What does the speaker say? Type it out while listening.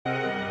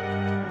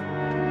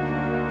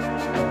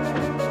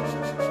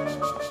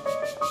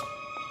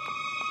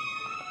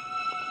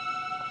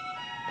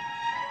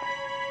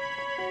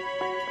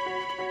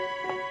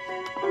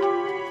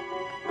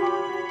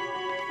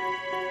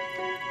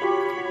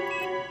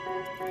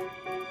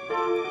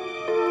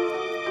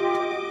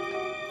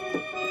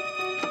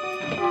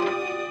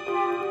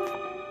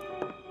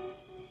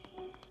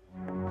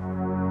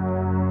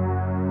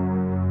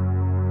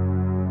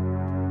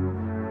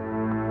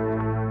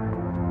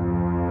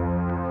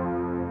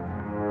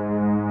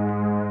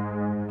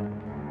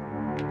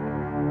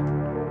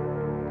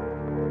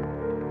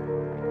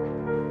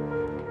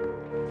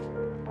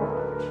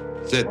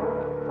That's it.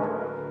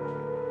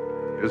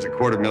 Here's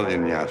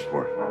 $250,000 you asked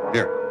for.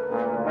 Here.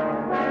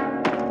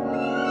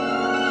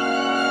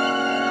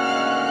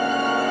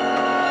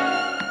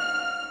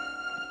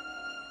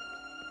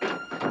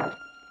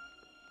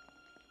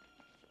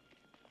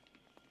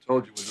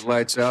 Told you with the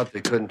lights out,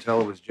 they couldn't tell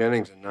it was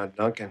Jennings and not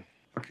Duncan.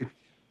 Okay.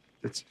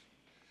 This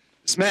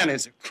man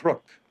is a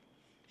crook.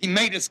 He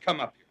made us come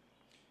up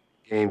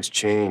here. Game's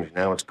changed.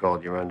 Now it's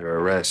called you're under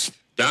arrest.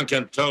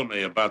 Duncan told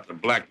me about the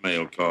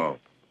blackmail call.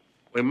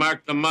 We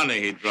marked the money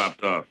he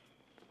dropped off.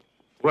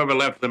 Whoever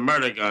left the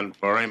murder gun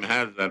for him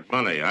has that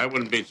money. I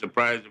wouldn't be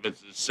surprised if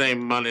it's the same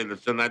money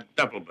that's in that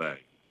duffel bag.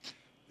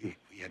 We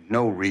had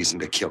no reason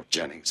to kill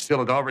Jennings. Phil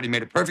had already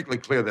made it perfectly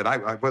clear that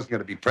I wasn't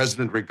going to be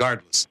president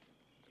regardless.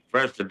 At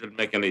first, it didn't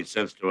make any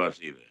sense to us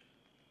either.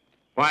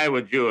 Why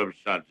would you have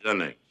shot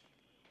Jennings?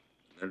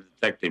 And then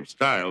Detective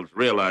Stiles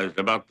realized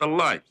about the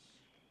lights.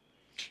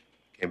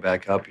 Came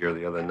back up here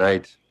the other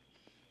night.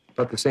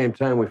 About the same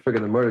time we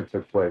figured the murder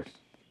took place.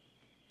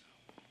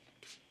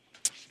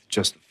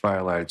 Just the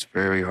firelight, it's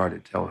very hard to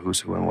tell who's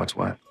who and what's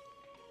what.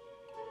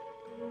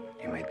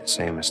 You made the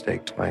same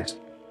mistake twice.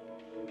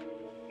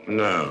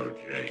 No,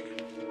 Jake.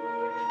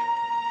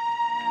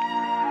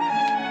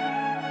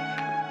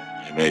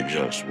 You made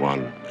just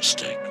one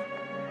mistake.